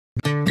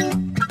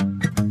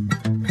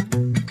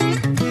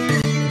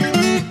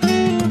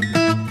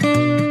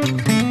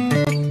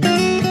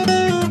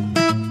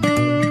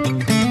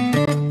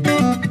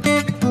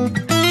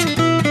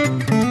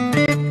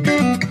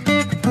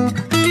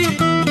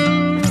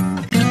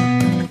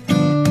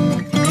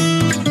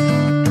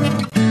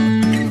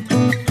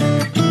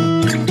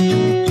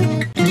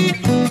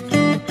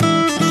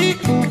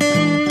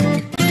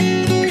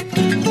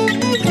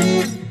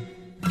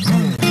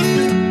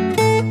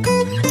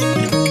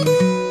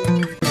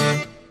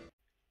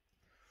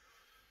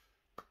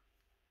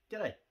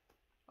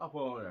up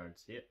on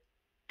Hattons here,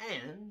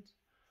 and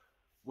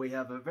we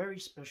have a very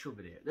special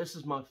video. This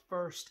is my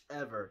first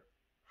ever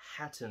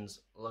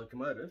Hattons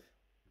locomotive,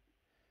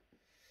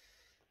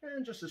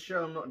 and just to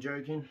show I'm not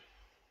joking,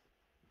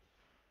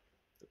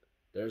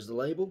 there's the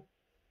label.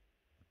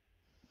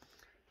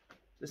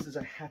 This is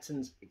a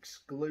Hattons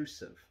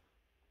exclusive,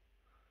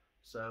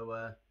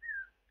 so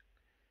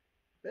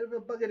bit of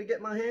a bugger to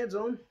get my hands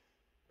on,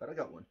 but I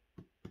got one.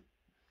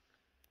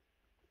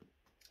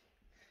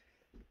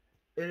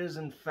 It is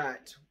in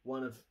fact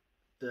one of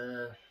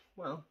the,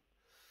 well,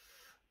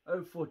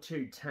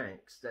 042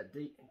 tanks that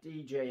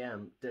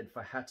DJM did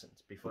for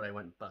Hattons before they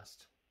went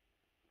bust.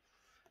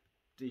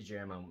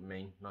 DJM I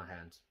mean, not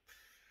Hattons.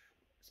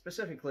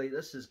 Specifically,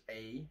 this is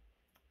a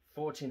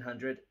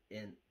 1400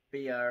 in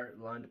BR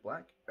lined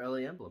black,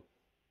 early emblem,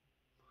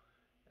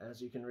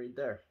 as you can read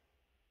there.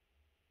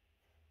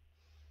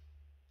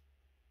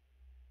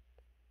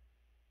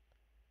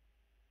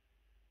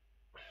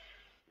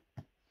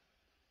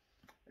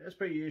 It's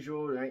pretty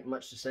usual, there ain't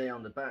much to say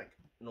on the back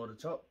nor the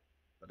top,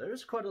 but there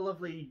is quite a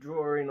lovely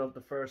drawing of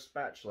the first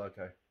batch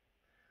loco,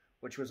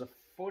 which was a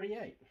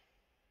 48.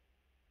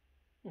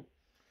 Oh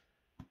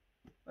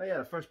yeah,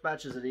 the first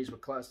batches of these were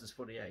classed as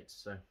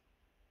 48s, so.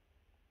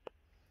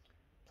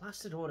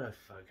 Blasted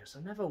autofocus,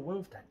 I never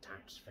wolfed that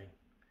times thing.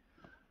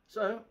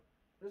 So,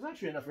 there's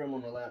actually enough room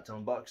on the lap to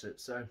unbox it,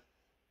 so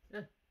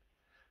yeah.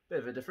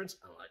 Bit of a difference,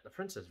 unlike the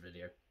Princess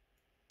video.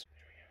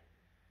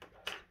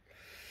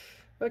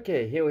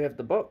 Okay, here we have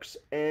the box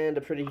and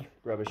a pretty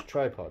rubbish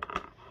tripod.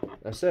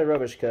 I say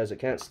rubbish because it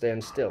can't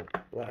stand still.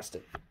 Blast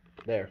it.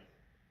 There.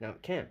 Now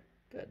it can.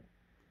 Good.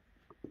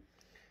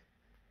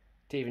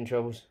 Teething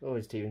troubles.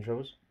 Always teething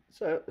troubles.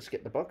 So, let's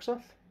get the box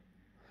off.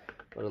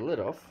 Got the lid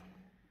off.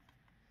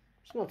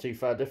 It's not too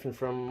far different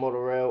from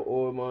Model Rail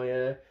or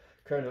my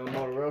current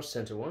Model Rail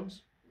Center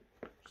ones.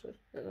 So,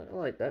 I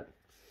like that.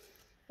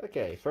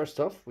 Okay, first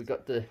off, we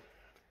got the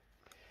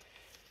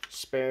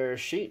spare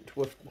sheet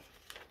with...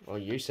 Well,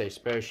 you say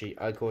spare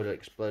sheet, I call it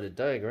exploded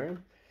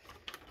diagram.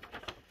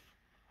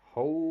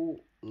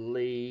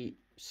 Holy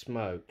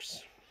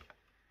smokes.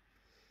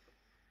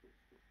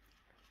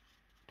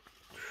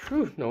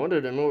 Whew, no wonder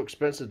they're more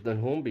expensive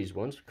than Hornby's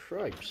ones.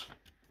 Cripes.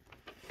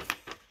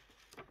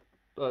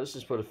 Oh, this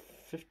is for the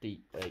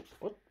 58.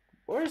 What?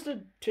 Why is there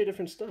two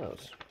different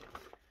styles?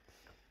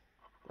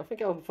 I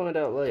think I'll find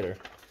out later.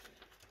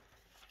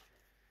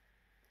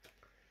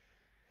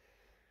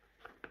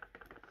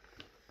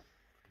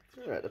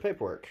 Alright, the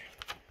paperwork.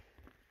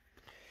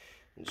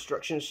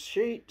 Instructions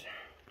sheet,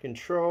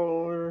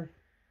 controller,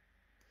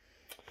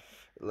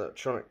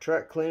 electronic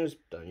track cleaners,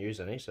 don't use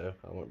any, so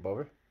I won't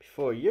bother.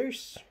 Before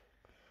use,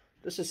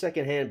 this is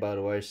second hand by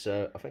the way,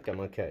 so I think I'm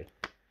okay.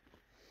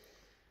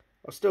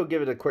 I'll still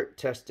give it a quick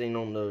testing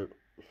on the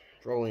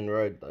rolling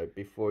road though,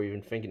 before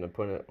even thinking of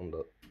putting it on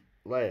the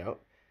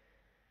layout.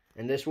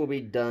 And this will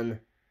be done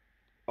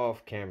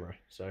off camera,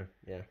 so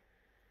yeah.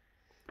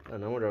 I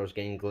don't know what I was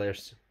getting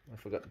glares. I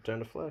forgot to turn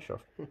the flash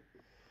off.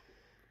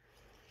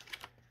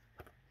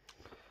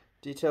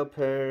 Detail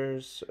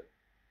pairs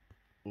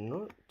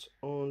not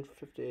on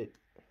 58XX.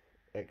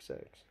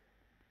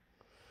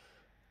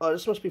 Oh,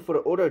 this must be for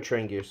the auto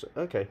train gears.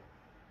 Okay.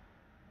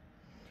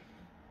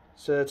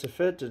 So to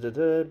fit,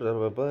 blah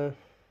blah blah.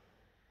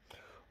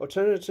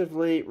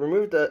 Alternatively,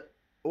 remove the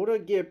auto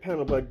gear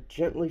panel by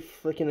gently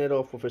flicking it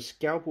off with a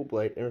scalpel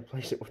blade and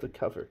replace it with a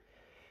cover. It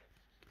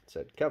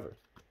said cover.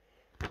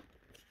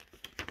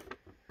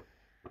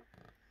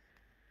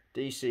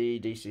 DC,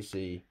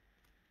 DCC,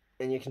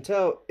 and you can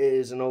tell it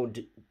is an old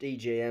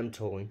DJM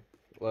tooling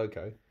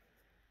loco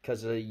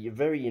because of a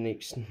very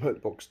unique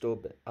smoke box door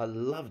bit. I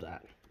love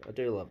that. I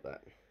do love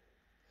that.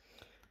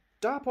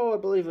 Darpo, I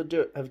believe,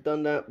 have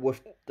done that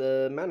with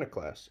the Manor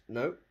class.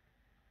 No,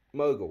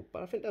 Mogul,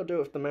 but I think they'll do it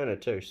with the Manor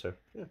too. So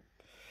yeah.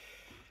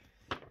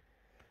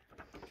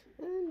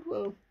 And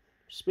well,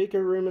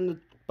 speaker room in the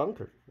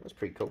bunker. That's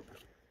pretty cool.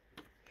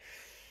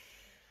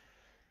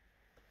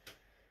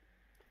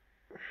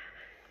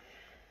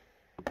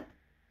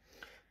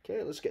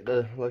 Okay, let's get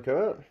the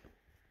loco out.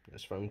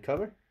 This foam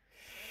cover.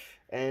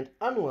 And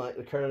unlike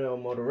the current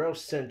Model Rail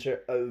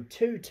Center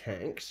 02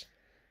 tanks,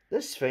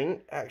 this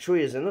thing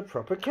actually is in a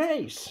proper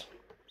case.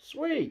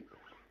 Sweet.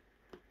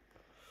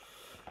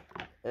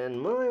 And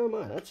my oh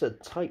my, that's a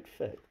tight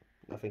fit.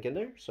 Nothing in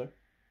there, so.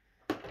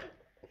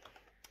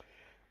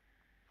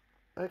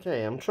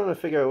 Okay, I'm trying to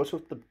figure out what's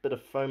with the bit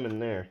of foam in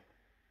there.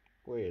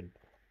 Weird.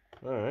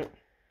 Alright.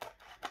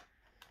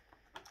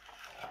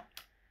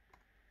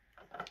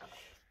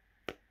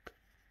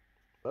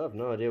 I have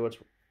no idea what's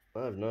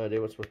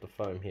with the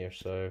foam here,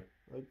 so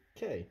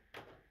okay.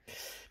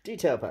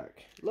 Detail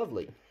pack.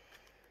 Lovely.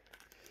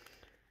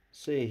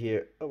 See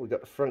here. Oh, we got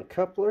the front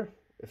coupler,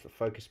 if the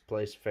focus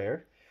plays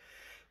fair.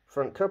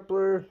 Front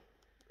coupler,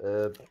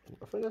 I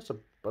think that's a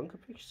bunker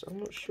piece. I'm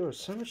not sure.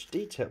 So much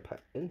detail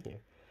pack in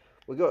here.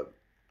 We got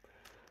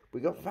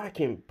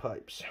vacuum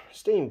pipes,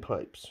 steam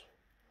pipes.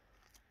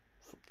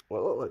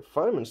 Well, look like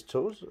fireman's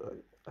tools.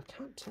 I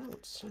can't tell.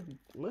 It's so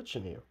much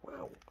in here.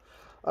 Wow.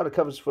 Oh, the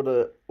covers for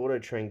the auto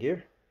train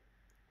gear.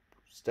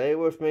 Stay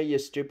with me, you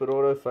stupid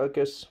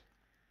autofocus.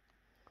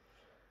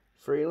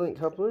 3-link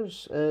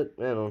couplers. Hang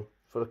on.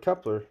 For the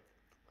coupler,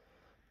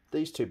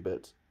 these two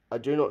bits, I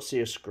do not see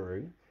a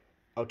screw.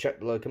 I'll check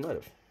the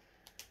locomotive.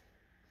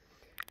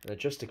 And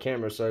adjust the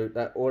camera so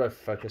that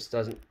autofocus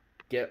doesn't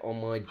get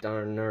on my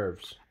darn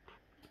nerves.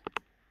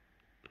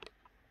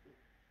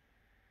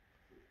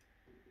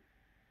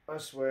 I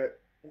swear,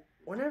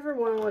 whenever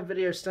one of my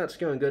videos starts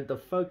going good, the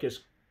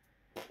focus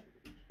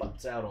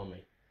butts out on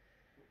me.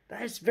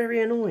 That is very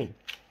annoying.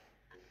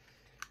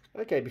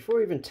 Okay,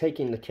 before even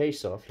taking the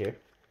case off here,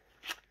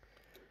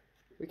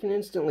 we can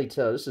instantly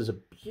tell this is a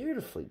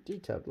beautifully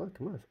detailed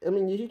locomotive. I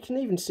mean, you can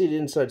even see it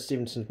inside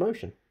Stephenson's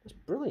motion. That's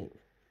brilliant.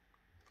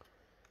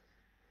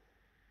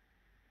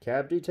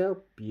 Cab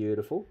detail,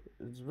 beautiful.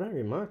 It's very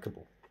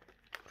remarkable.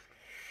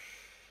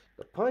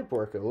 The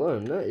pipework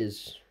alone,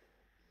 the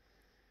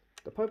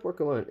pipework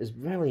alone is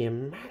really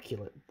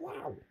immaculate.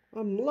 Wow,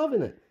 I'm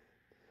loving it.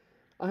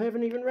 I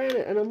haven't even ran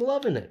it, and I'm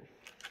loving it.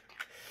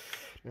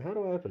 Now, how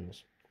do I open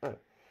this? Oh.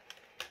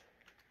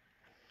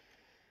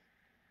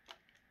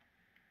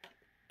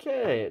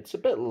 Okay, it's a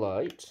bit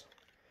light.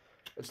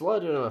 It's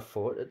lighter than I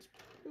thought.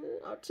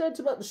 I'd say it's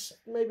about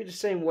maybe the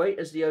same weight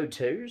as the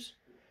O2s.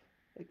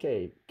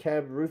 Okay,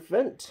 cab roof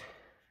vent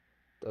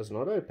does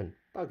not open.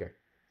 Bugger.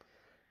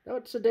 Now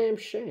it's a damn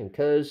shame,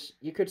 because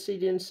you could see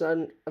the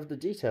inside of the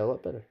detail a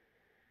lot better.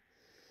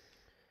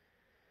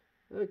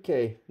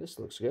 Okay, this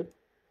looks good.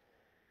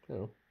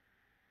 Oh.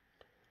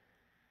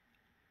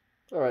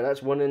 Alright,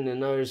 that's one in the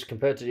nose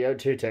compared to the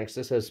O2 tanks.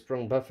 This has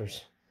sprung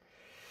buffers.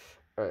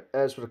 Alright,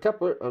 as for the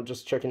coupler, I'm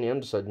just checking the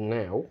underside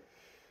now.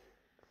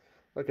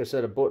 Like I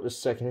said, I bought this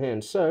second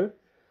hand, so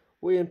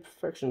with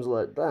imperfections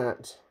like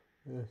that,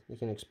 you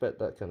can expect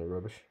that kind of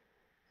rubbish.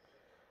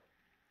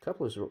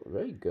 Couplers are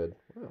very good.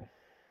 Wow.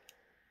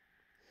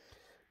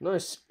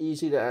 Nice,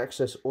 easy to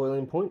access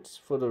oiling points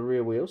for the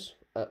rear wheels.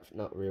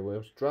 Not rear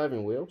wheels,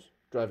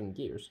 driving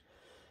gears.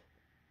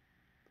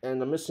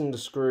 And I'm missing the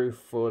screw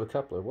for the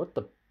coupler. What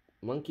the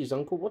monkey's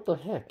uncle? What the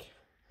heck?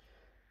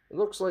 It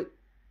looks like...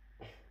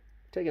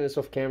 Taking this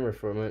off camera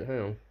for a minute, hang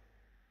on.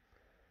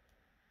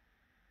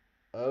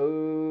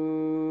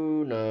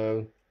 Oh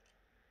no.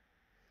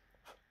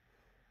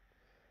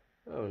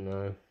 Oh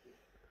no.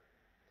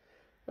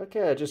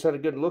 Okay, I just had a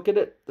good look at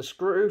it. The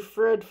screw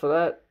thread for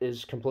that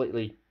is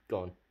completely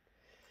gone.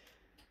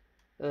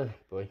 Oh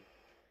boy.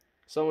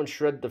 Someone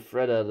shred the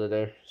thread out of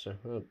there.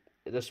 So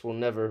this will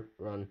never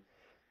run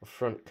a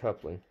front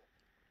coupling.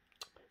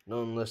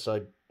 Not unless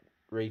I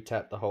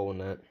re-tap the hole in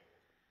that.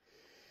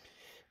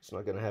 It's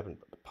not going to happen.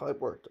 But the pipe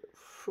worked.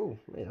 Phew,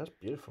 man, that's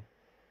beautiful.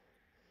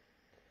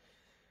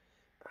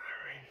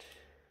 Alright.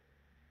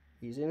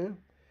 Easy now.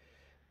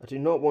 I do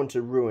not want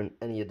to ruin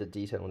any of the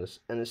detail on this.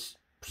 And it's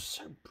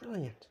so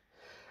brilliant.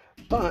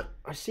 But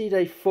I see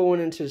they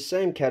fallen into the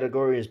same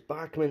category as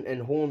Bachmann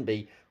and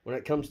Hornby when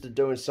it comes to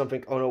doing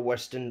something on a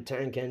Western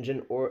tank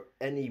engine or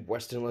any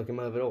Western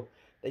locomotive at all.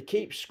 They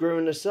keep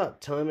screwing this up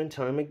time and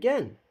time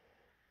again.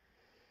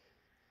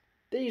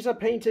 These are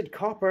painted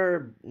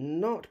copper,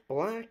 not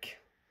black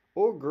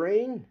or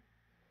green.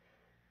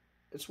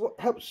 It's what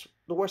helps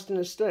the Western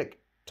aesthetic.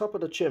 Top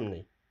of the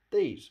chimney.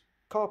 These,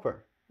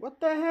 copper.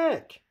 What the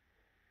heck?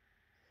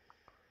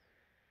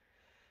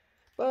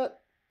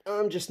 But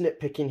I'm just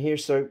nitpicking here,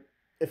 so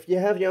if you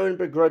have your own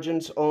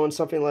begrudgings on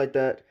something like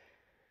that,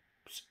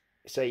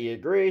 say you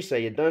agree,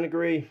 say you don't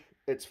agree,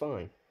 it's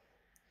fine.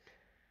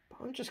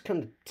 But I'm just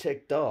kind of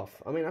ticked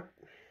off. I mean, it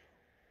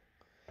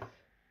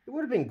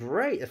would have been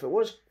great if it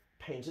was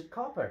painted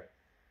copper.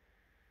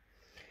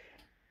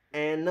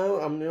 And no,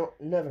 I'm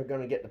never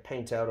going to get the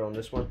paint out on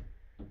this one.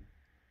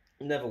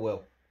 Never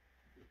will.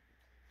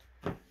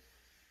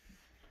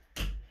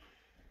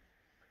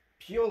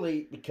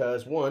 Purely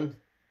because, one,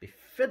 be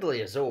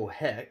fiddly as all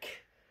heck.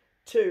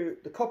 Two,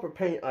 the copper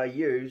paint I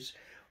use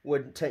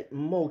would take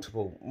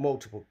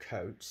multiple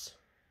coats.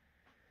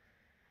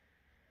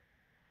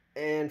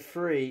 And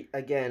three,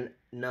 again,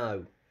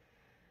 no.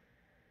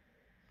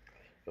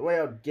 The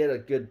way I'd get a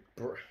good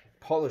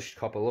polished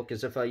copper look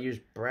is if I use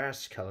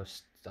brass color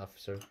stuff,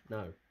 so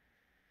no.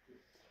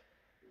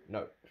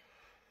 No.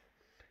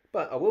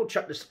 But I will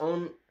chuck this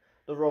on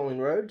the rolling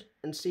road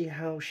and see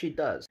how she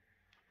does.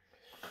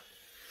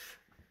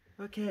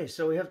 Okay,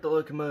 so we have the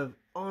locomotive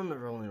on the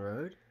rolling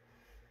road.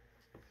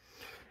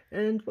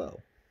 And, well,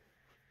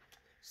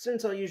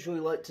 since I usually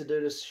like to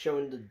do this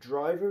showing the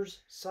driver's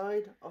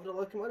side of the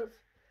locomotive,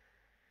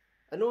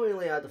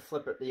 annoyingly I had to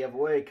flip it the other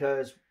way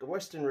because the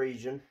Western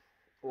region,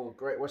 or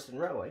Great Western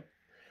Railway,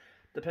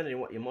 depending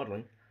on what you're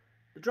modelling,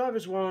 the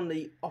drivers were on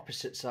the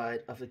opposite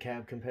side of the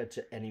cab compared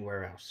to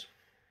anywhere else.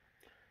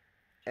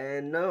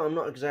 And no, I'm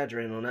not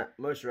exaggerating on that.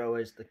 Most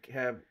railways,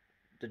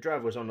 the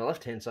driver was on the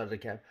left-hand side of the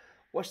cab,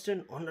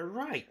 Western on the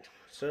right.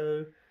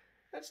 So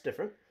that's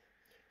different.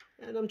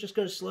 And I'm just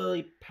going to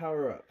slowly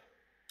power up.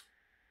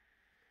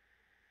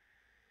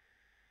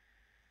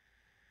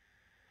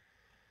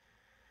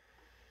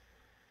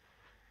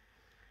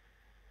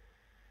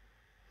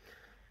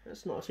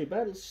 That's not too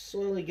bad. Let's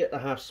slowly get the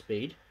half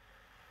speed.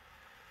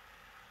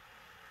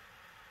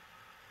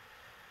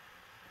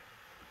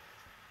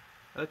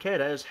 Okay,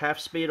 that is half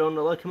speed on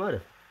the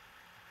locomotive.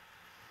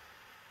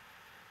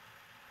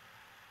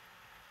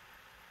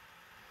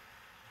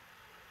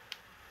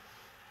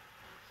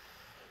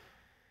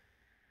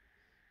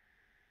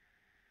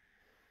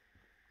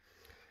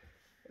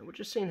 And we're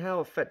just seeing how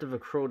effective a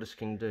crawl this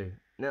can do.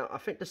 Now, I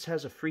think this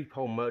has a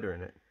 3-pole motor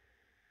in it.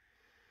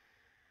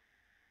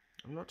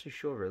 I'm not too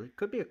sure really.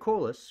 Could be a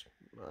cordless,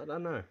 I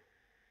don't know.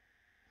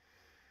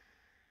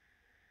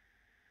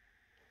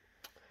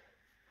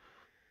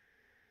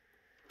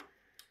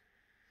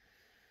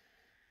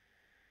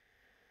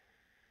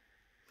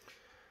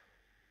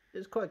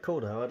 It's quite cool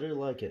though, I do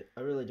like it,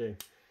 I really do.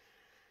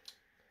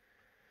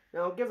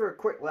 Now I'll give her a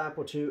quick lap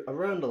or two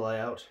around the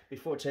layout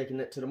before taking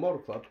it to the model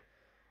club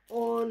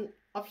on,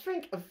 I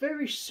think a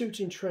very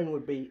suiting train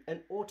would be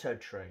an auto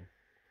train.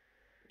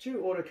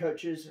 2 auto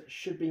coaches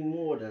should be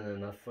more than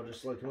enough for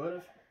this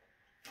locomotive.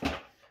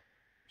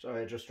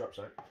 Sorry, I just dropped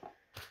something.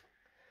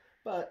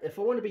 But if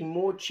I want to be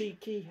more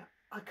cheeky,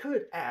 I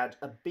could add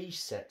a B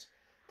set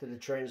to the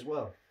train as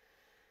well.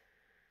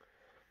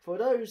 For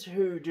those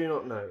who do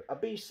not know, a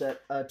B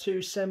set are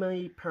 2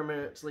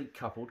 semi-permanently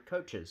coupled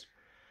coaches.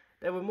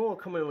 They were more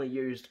commonly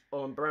used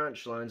on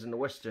branch lines in the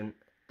Western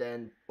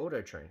than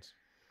auto trains.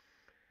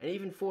 And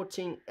even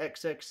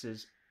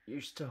 14XXs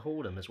used to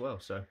hold them as well,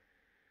 so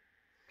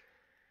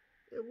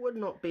it would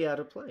not be out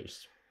of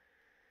place.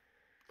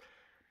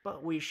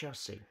 But we shall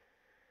see.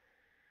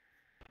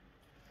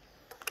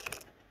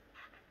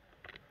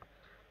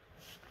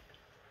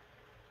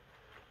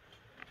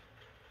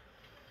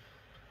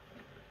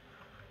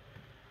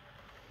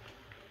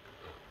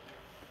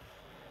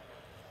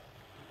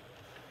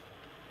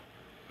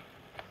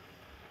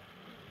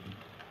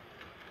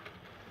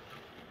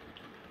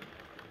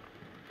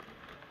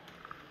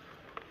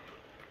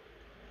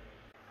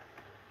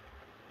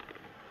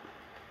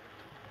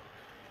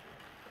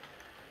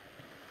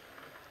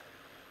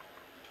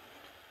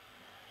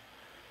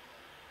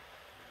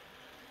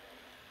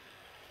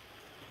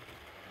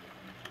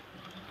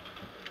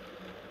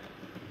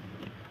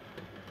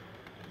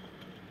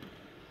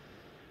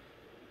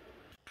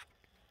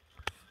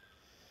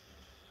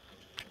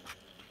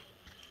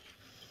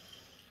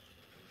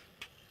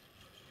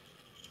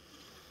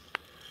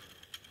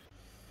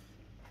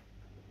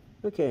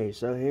 Okay,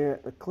 so here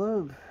at the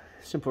club,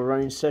 simple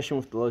running session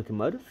with the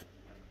locomotive,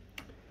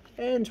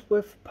 and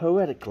with,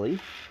 poetically,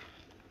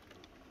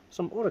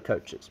 some auto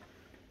coaches.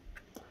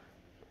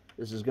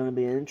 This is going to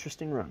be an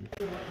interesting run.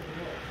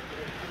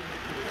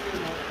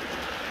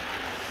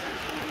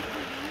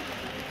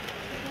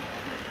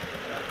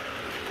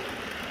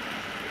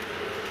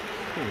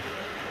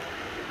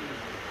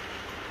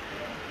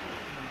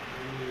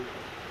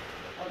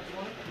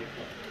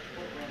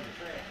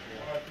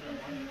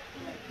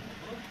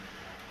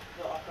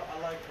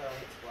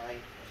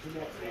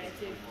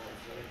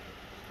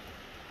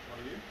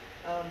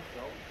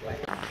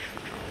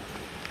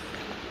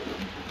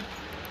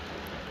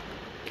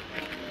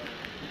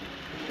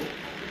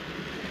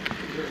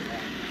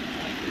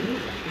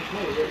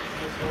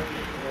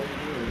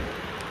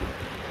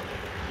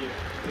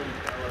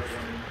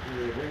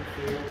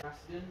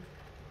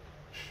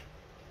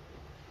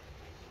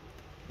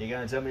 You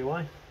gonna tell me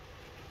why?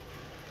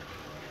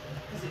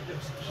 Because it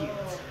looks cute.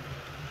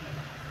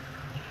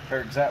 Her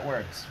exact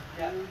words.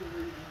 Yeah.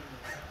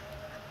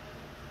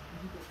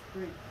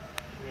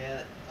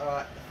 Yeah,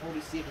 alright, the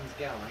 47's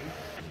going.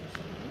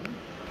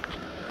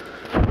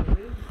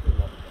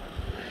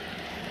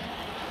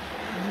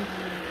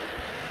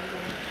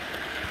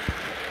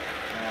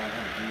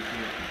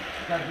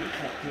 Gotta hit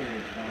top tier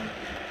each time.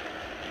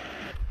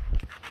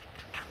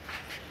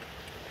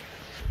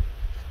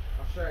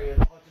 I'll show you.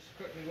 I'll just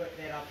quickly whip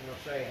that up and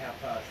I'll show you how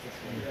fast this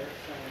one goes.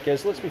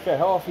 Because let's be fair,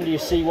 how often do you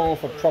see one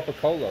with a proper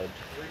coal load?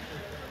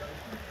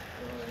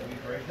 Can you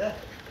breathe that?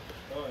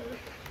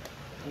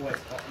 Always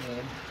hot,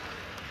 man.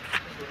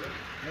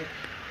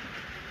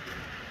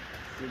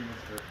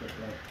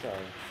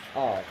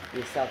 Oh,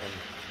 you're southern.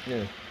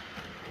 Yeah.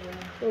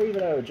 Well, even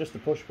though just the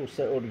push-pull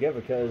set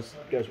altogether goes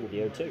with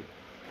the O2.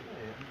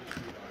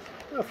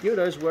 Well, a few of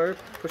those were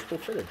push-pull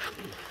fitted.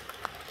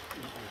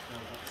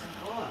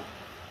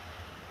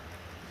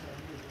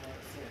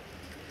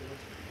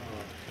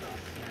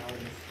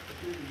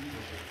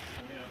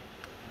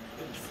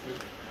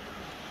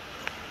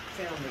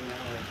 Sounding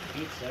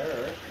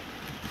better.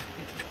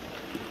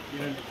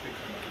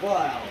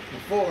 Wow,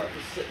 before it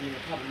was sitting in the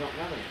cupboard not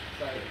running.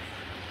 So,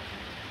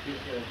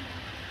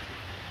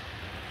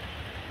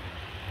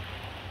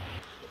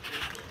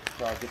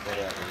 I'll get that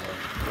out of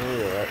there.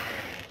 Yeah, right.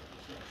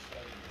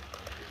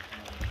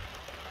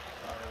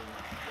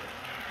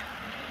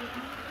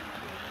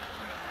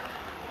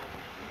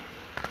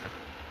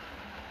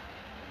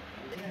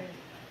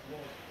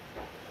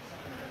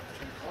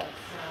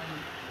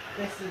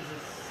 this is a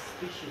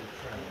special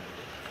train.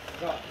 It's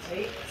got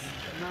Tate's,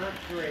 Mark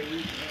 3 and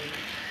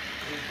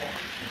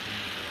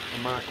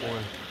A Mark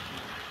 1.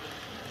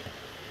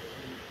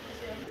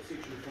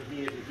 section from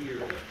here to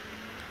here.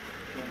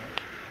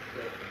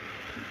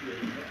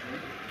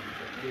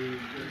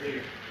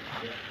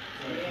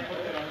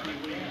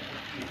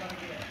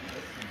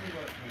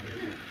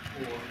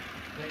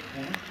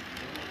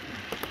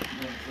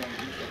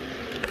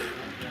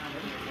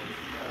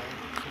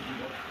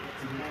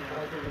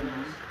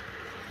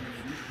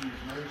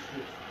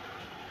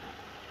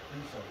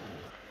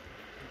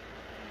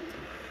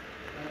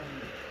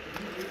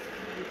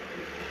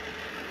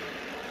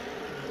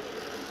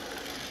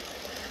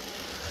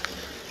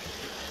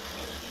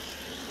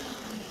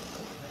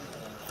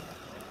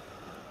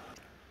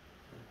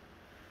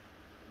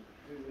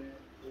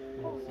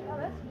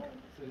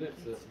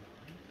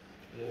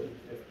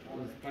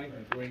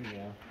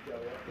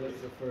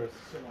 the first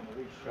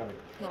shot.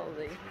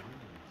 Probably.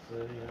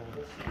 So,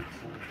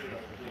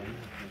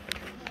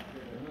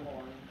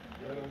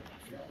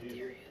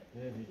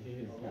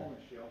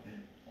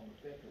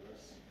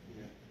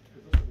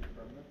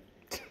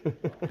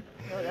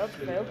 Oh, that was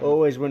fail.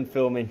 Always when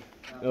filming.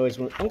 Always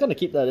when, I'm gonna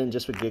keep that in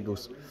just for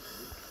giggles.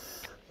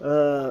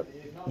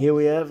 Here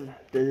we have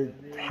the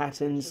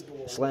Hattons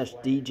 /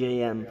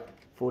 DJM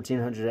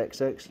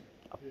 1400XX.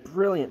 A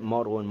brilliant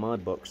model in my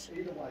books.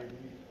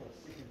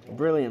 A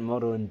brilliant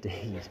model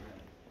indeed.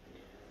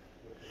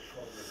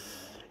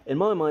 In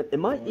my mind, it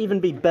might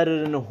even be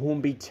better than a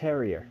Hornby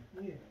Terrier.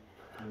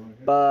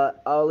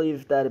 But I'll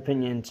leave that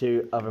opinion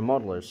to other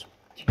modelers.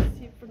 You can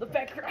see it from the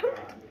background.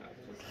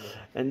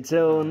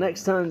 Until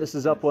next time, this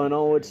is Upward and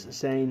Onwards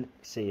saying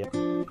see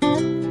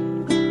ya.